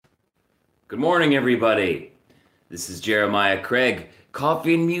Good morning, everybody. This is Jeremiah Craig,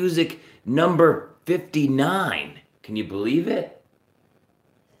 Coffee and Music number 59. Can you believe it?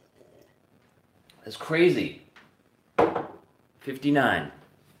 That's crazy. 59.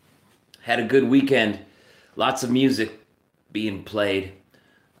 Had a good weekend. Lots of music being played.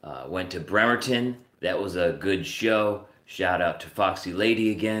 Went to Bremerton. That was a good show. Shout out to Foxy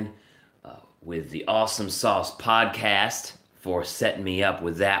Lady again with the Awesome Sauce podcast for setting me up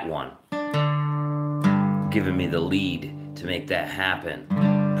with that one. Giving me the lead to make that happen.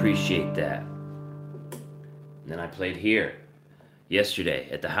 Appreciate that. And then I played here yesterday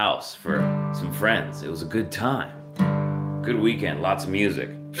at the house for some friends. It was a good time. Good weekend, lots of music.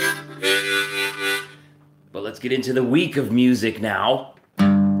 But let's get into the week of music now.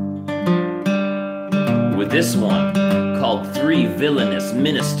 With this one called Three Villainous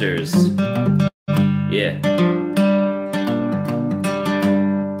Ministers. Yeah.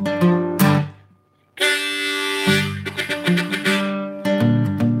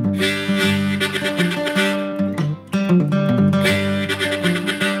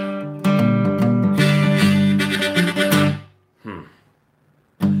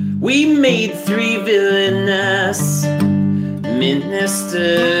 We made three villainous ministers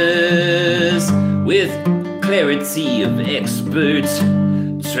with clarity of experts,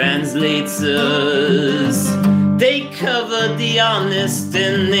 translators. They covered the honest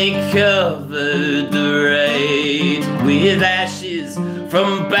and they covered the right with ashes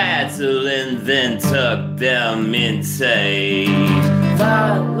from battle and then tucked them in tight.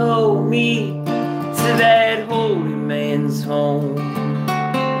 Follow me to that holy man's home.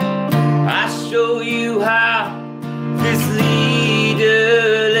 I show you how this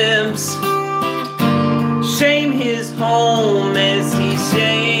leader limps. Shame his home as he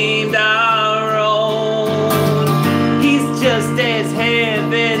shamed our own. He's just as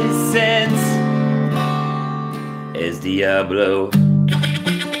heaven sent as Diablo.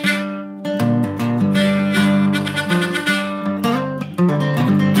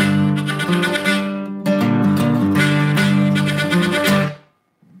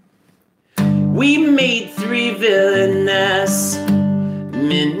 We made three villainous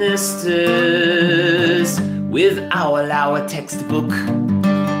ministers with our textbook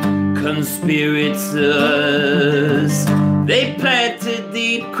conspirators. They planted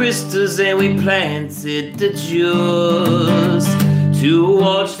deep crystals and we planted the Jews to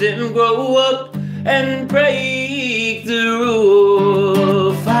watch them grow up and break the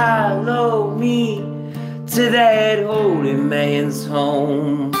rule. Follow me to that holy man's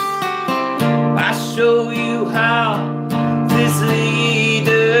home. I show you how this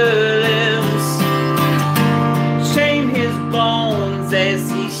leader lives. Shame his bones as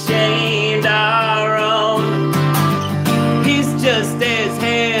he shamed our own. He's just as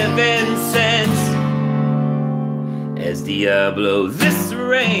heaven sent as Diablo. This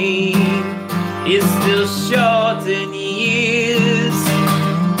reign is still short in years.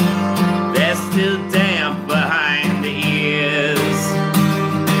 They're still damp behind the ears.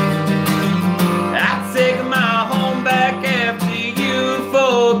 Take my home back after you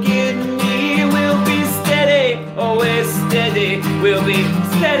forget me. We'll be steady, always steady. We'll be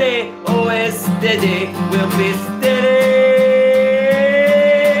steady, always steady. We'll be steady,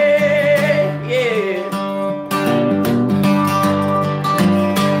 yeah.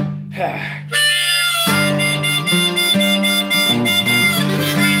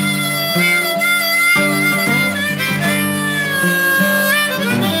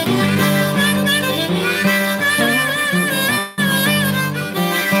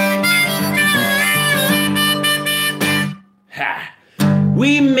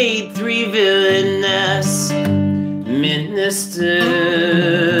 We made three villainous ministers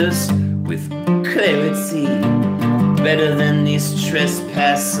with clarity, better than these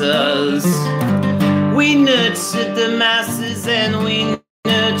trespassers. We nurtured the masses and we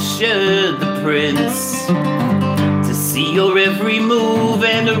nurtured the prince to see your every move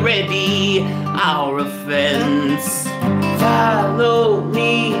and ready our offense. Follow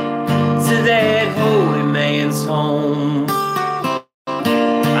me to that holy man's home.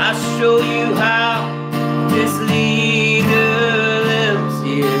 I show you how this leader lives,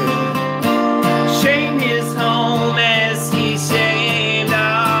 yeah. Shame his home as he shamed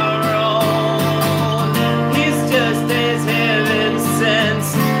our own. He's just as heaven sent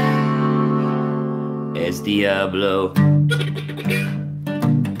as Diablo.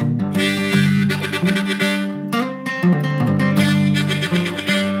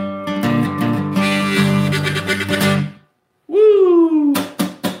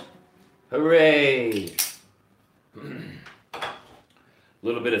 Hooray! A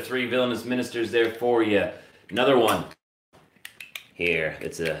little bit of Three Villainous Ministers there for you. Another one here.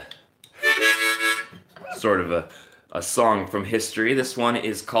 It's a sort of a song from history. This one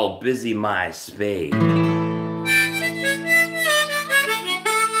is called Busy My Spade.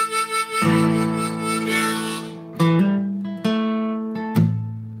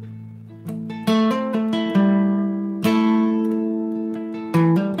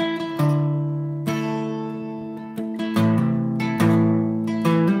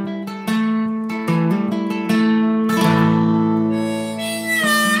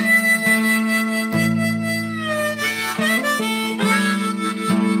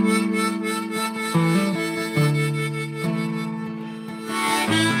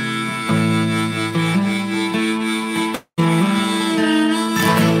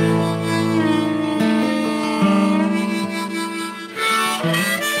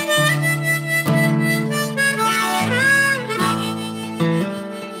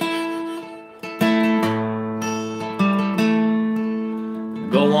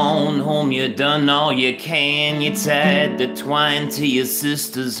 Go on home, you done all you can. You tied the twine to your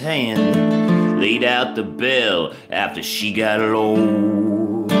sister's hand, laid out the bell after she got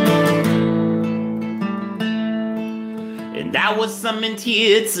low. And I was summoned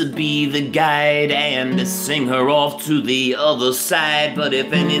here to be the guide and to sing her off to the other side. But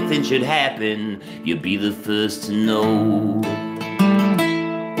if anything should happen, you'd be the first to know.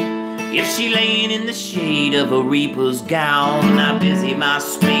 If she laying in the shade of a reaper's gown, I busy my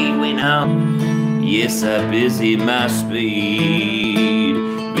spade when yes, I busy my spade.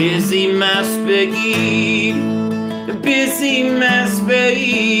 Busy my spade. Busy my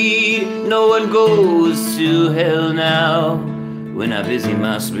spade. No one goes to hell now when I busy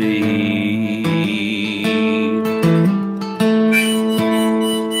my spade.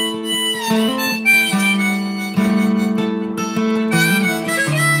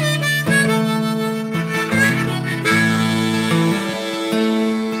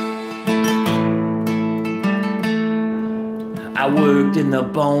 I worked in the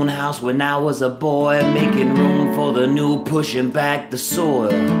bone house when I was a boy, making room for the new, pushing back the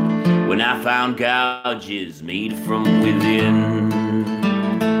soil. When I found gouges made from within,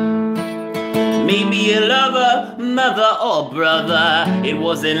 maybe a lover, mother or brother. It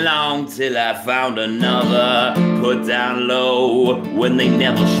wasn't long till I found another, put down low when they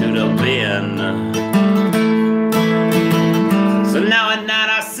never should have been. So now at night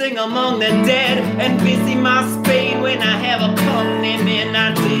I sing among the dead and busy my spade when I have a company man.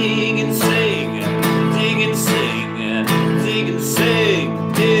 I dig and sing, dig and sing, dig and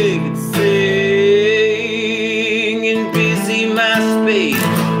sing, dig and sing, and busy my spade.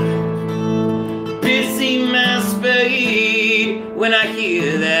 Busy my spade when I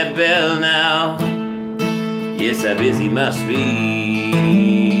hear that bell now. Yes, I busy my spade.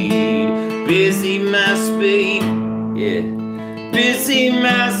 Busy my spade, yeah. Busy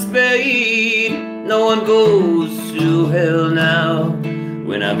my spade. No one goes to hell now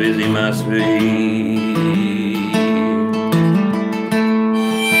when I busy my spade.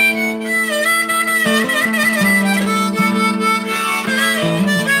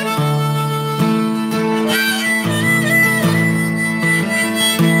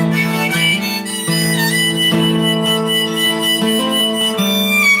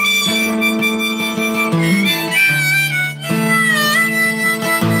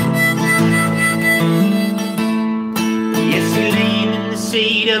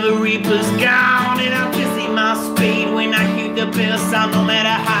 Of a reaper's gown, and I'm busy my spade when I hear the bell sound, no matter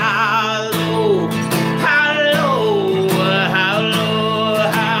how low, how low, how low,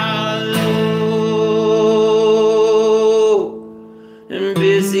 how low. And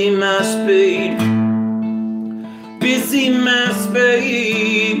busy my spade, busy my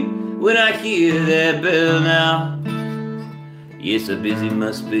spade when I hear that bell now. Yes, I busy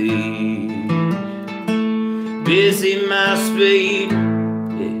my spade, busy my spade.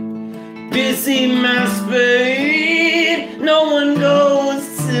 Busy my spade. No one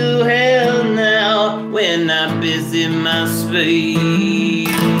goes to hell now when I busy my spade.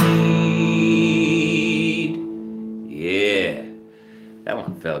 Yeah, that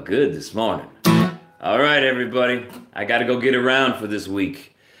one felt good this morning. All right, everybody, I gotta go get around for this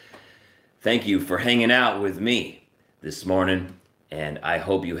week. Thank you for hanging out with me this morning, and I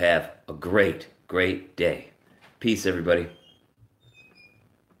hope you have a great, great day. Peace, everybody.